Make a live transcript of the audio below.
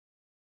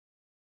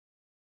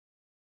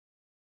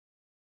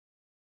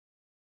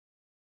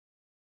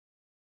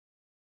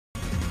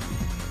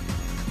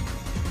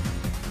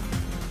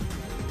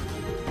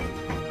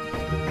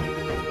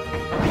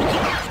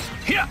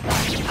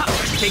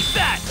Take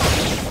that!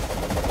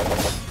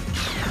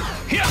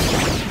 Here!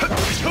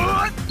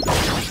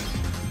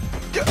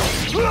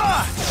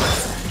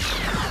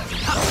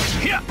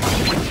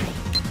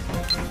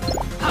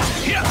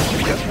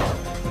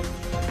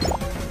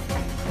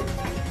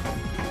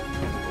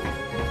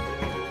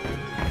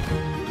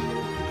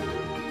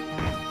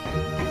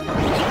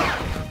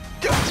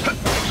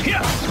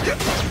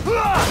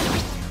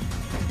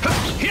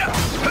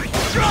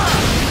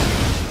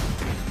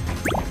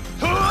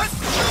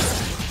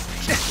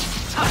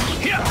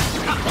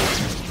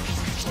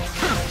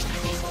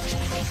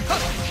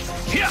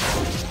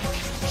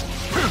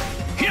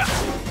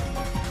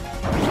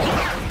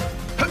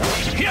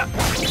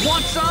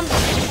 Want some?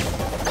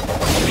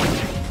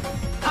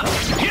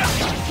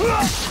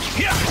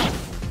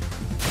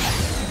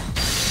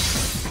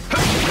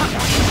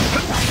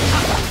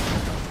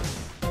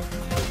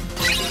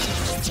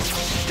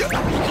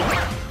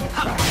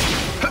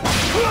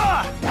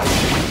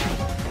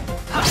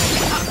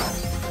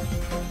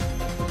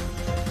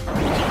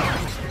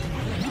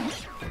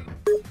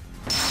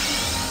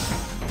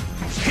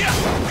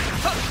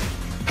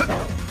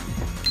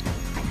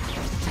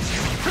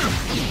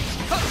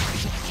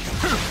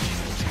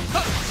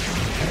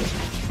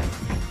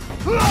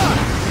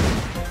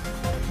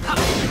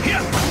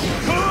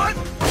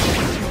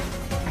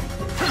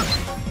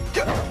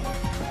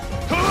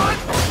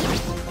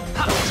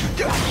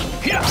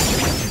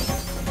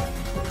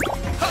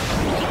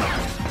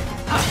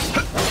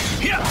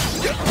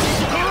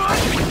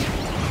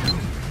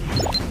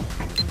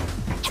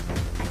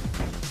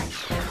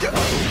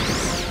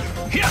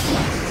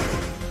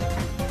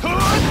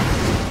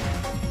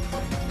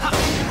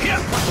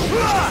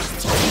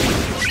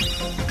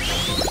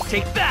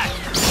 Take that!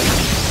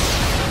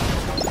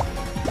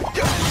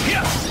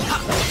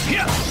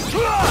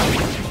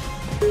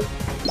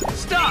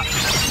 Stop!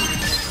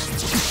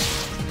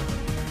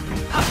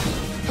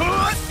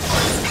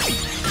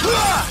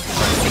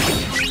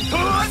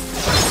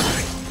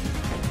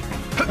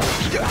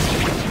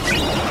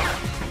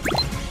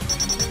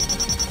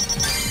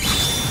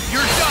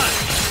 You're done!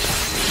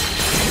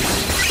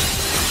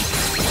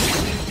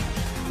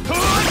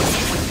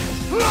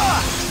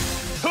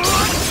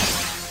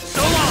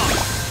 So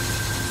long!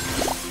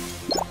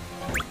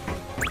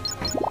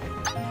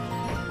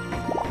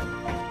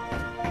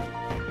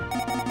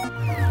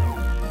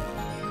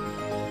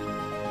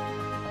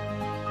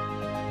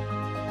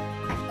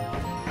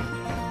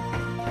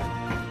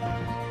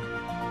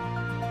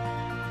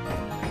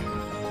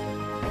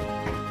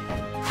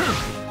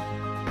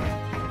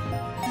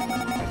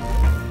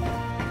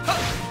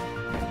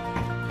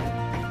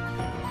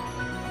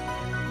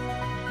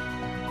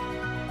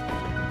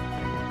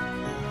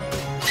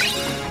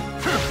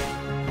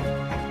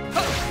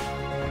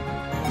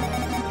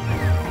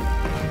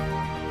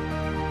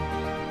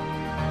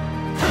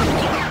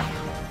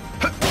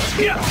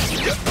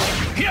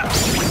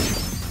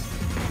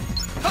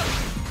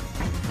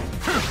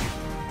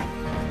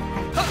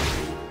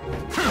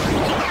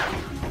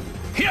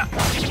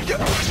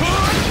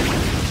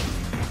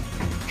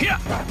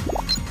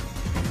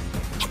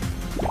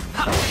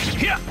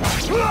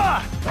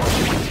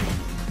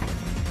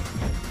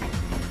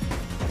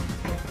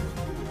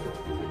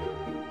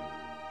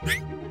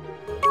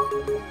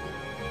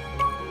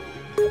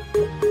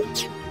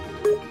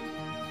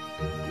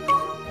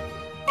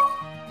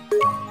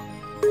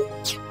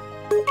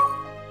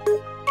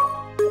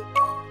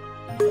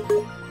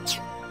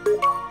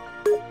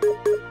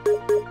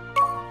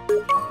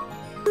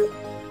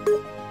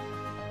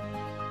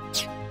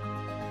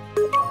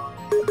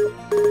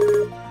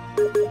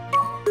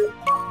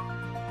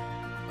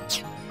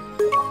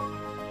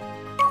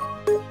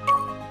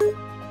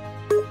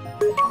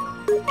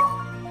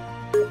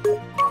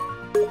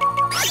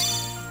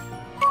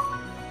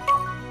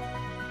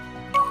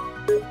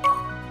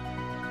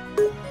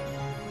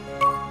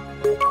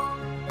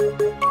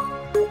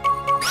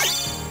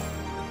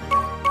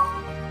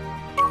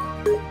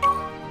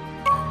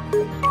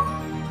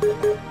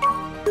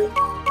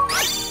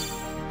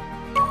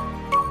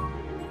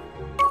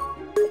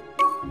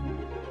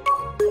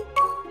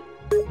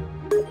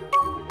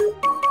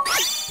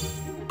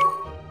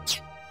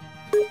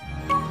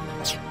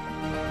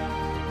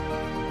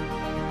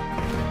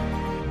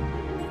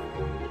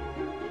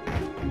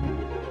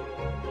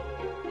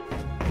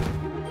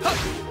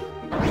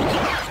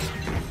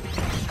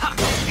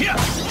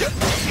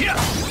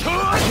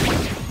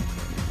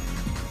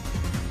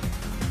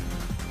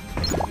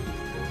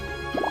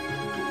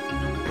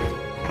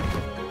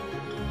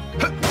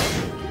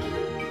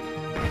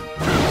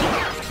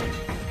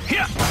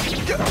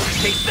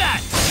 Take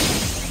that!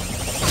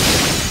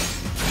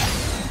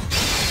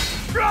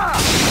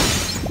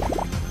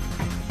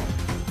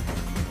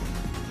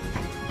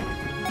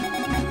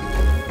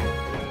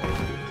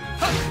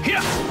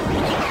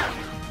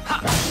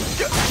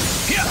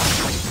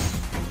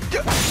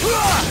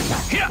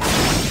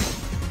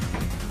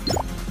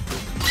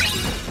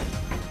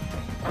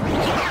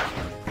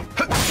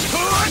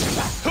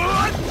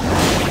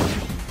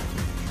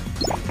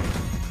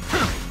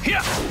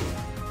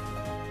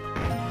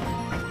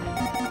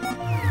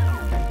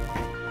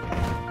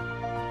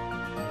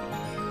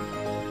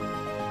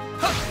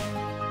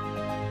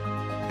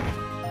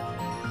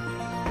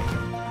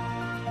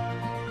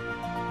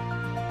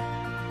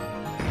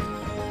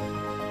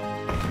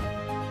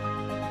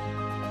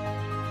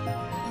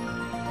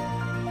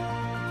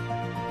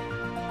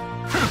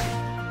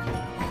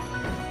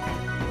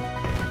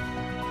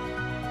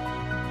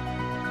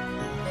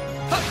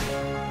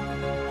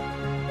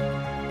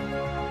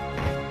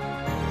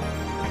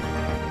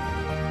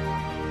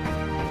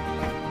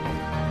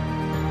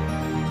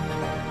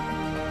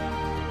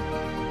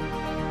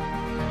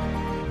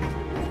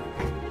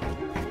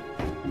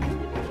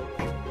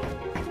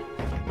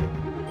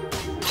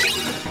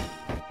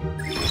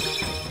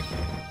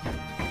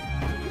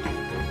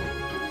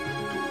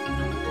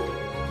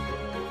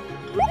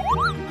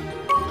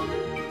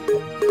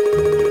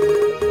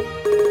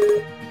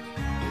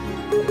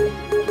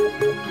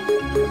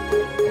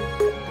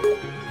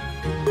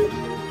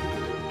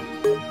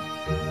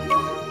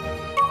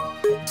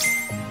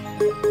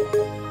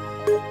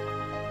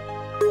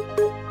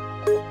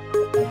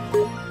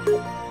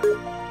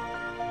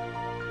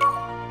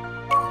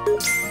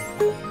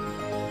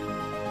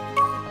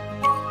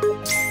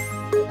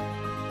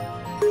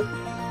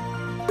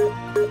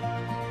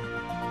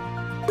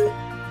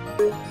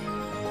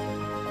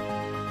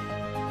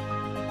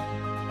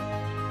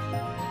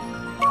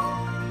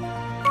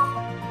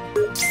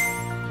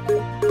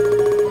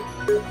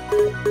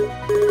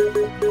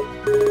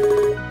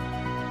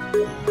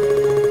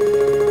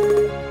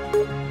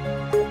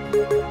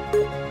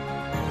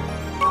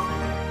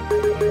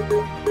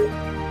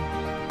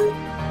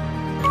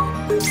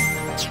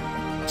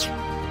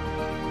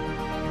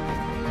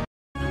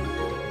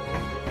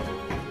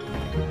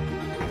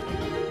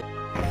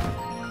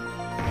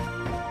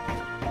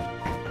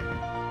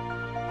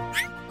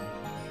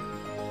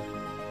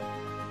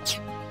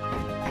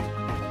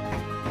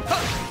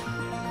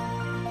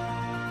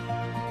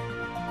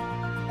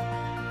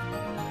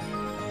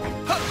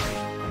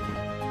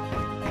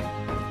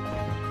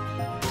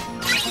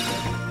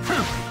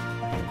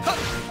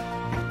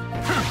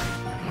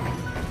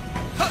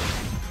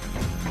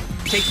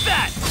 Take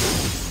that!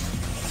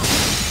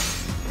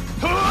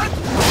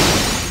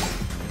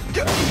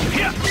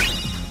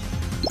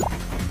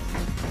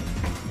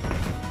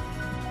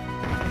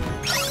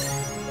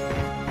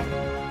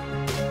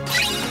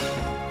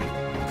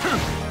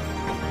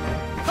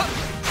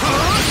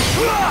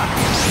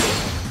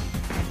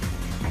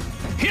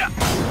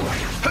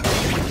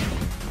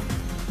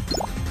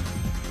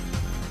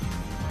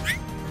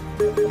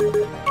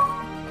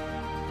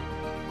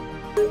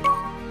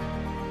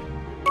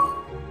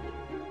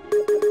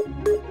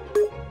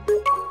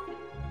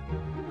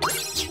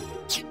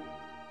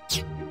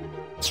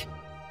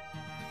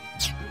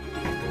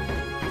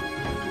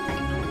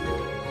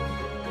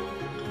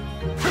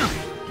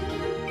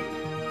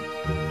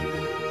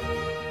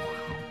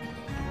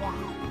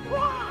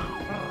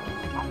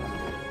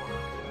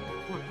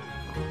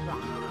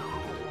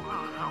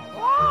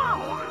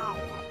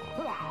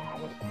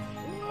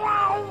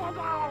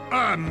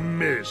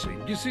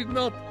 Amazing, is it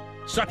not?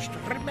 Such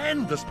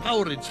tremendous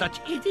power in such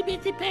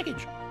itty-bitty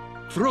package.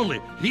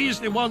 Truly, he is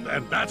the one,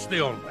 and that's the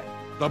only.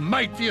 The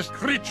mightiest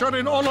creature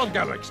in all of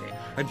galaxy,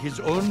 and his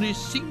only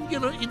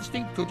singular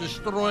instinct to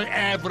destroy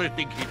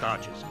everything he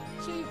touches.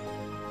 See?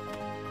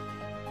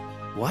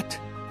 What?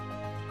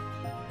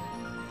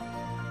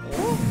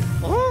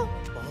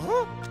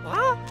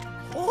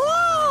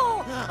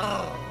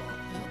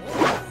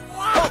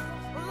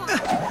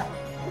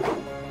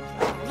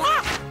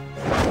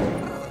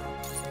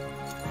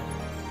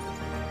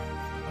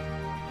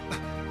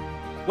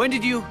 When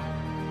did you...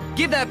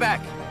 Give that back!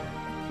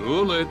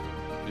 Too late.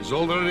 He's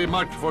already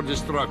marked for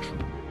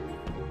destruction.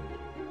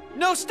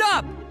 No,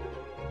 stop!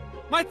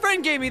 My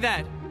friend gave me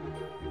that!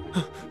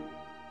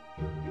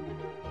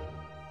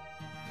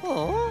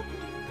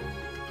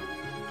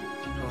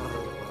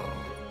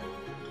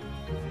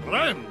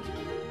 Friend?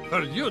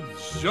 Are you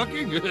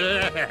joking?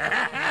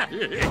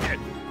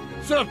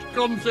 Such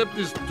concept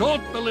is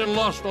totally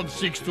lost on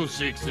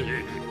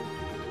 626.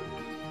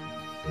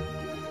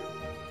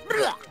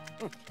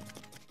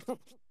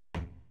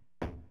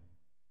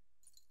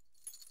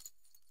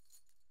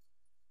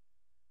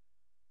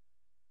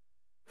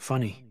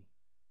 Funny.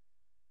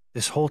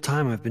 This whole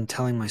time I've been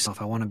telling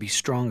myself I want to be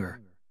stronger,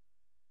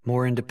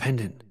 more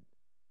independent.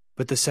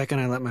 But the second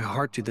I let my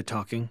heart do the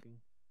talking,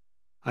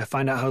 I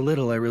find out how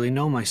little I really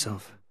know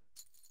myself,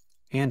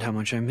 and how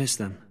much I miss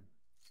them.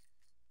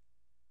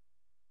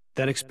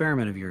 That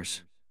experiment of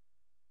yours,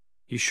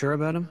 you sure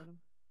about him?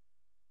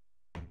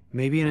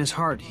 Maybe in his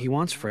heart he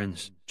wants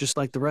friends, just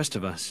like the rest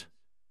of us.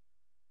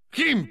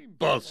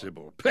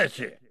 Impossible,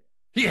 Petty.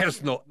 He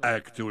has no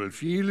actual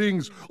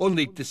feelings,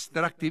 only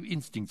destructive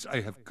instincts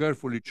I have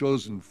carefully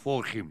chosen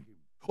for him.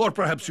 Or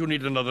perhaps you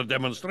need another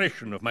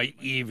demonstration of my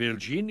evil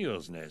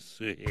geniusness.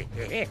 Take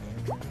that!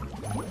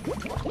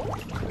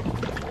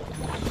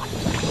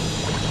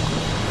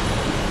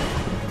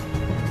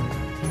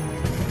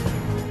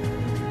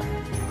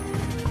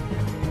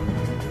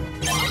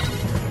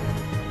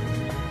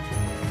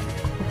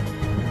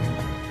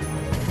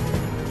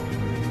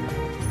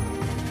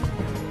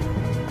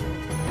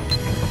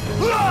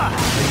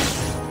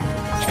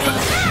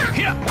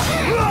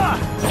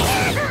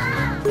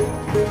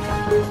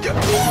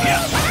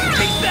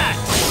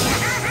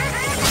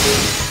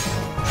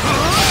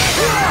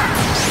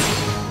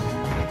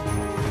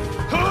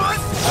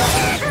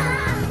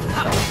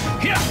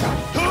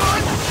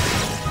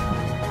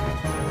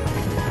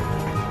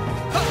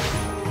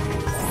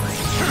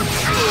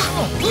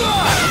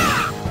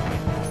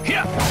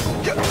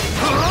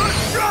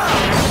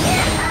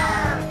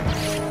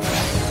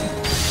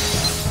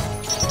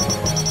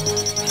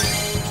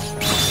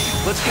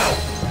 Let's go!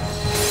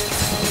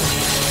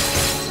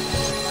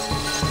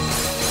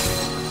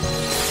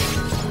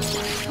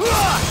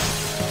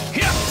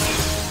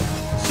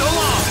 So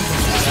long!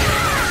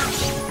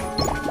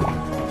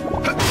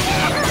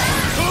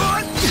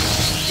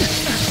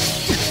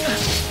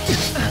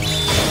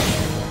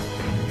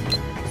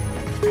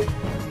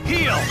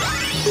 Heal!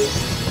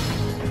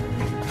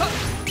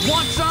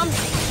 Want some?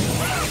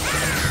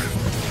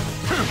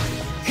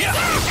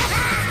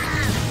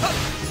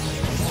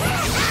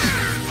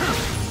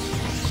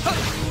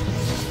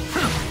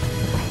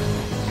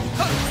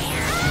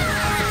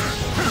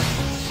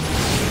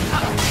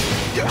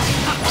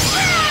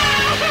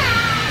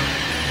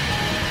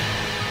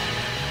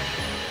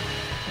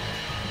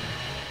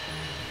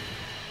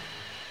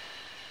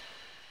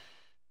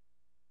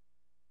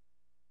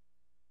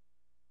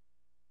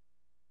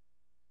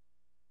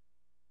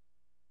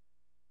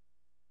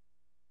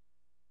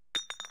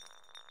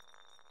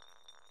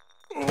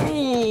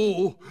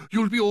 Oh,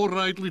 you'll be all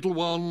right, little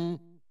one.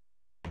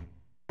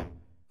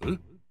 Huh?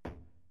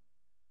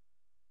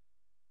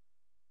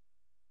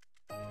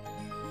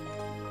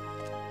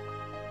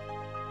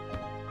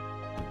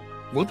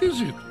 What is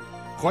it?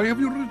 Why have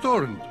you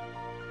returned?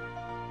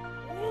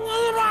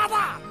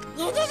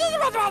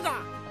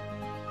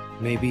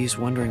 Maybe he's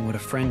wondering what a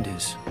friend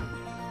is.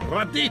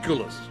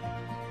 Ridiculous.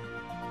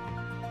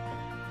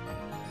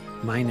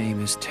 My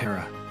name is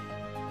Terra.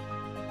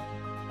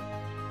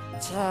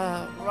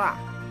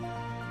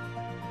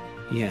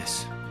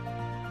 Yes.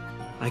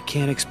 I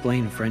can't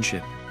explain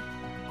friendship.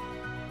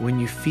 When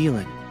you feel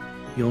it,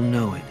 you'll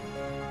know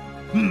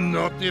it.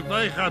 Not if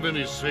I have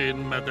any say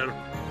in matter.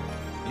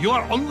 You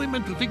are only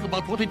meant to think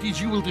about what it is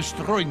you will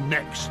destroy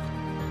next.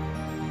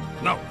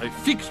 Now, I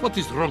fix what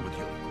is wrong with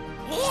you.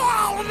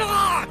 Red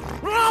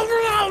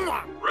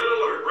alert,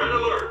 red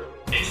alert.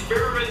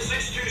 Experiment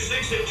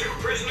 626 and 2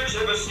 prisoners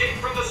have escaped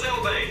from the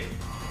cell bay.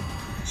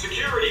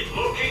 Security,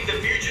 locate the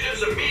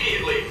fugitives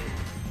immediately.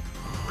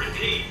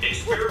 Repeat,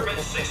 experiment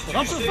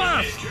Not so 626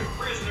 fast. and 2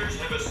 prisoners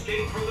have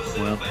escaped from the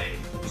cell Well, bay.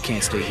 we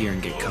can't stay here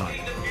and get caught.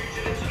 Locate the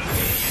fugitives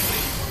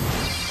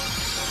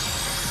immediately.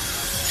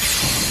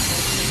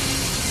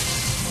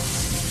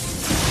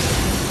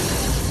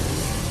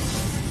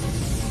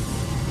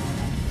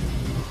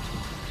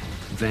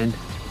 Vend,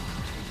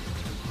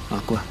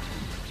 Aqua,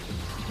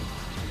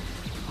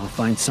 I'll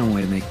find some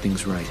way to make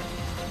things right.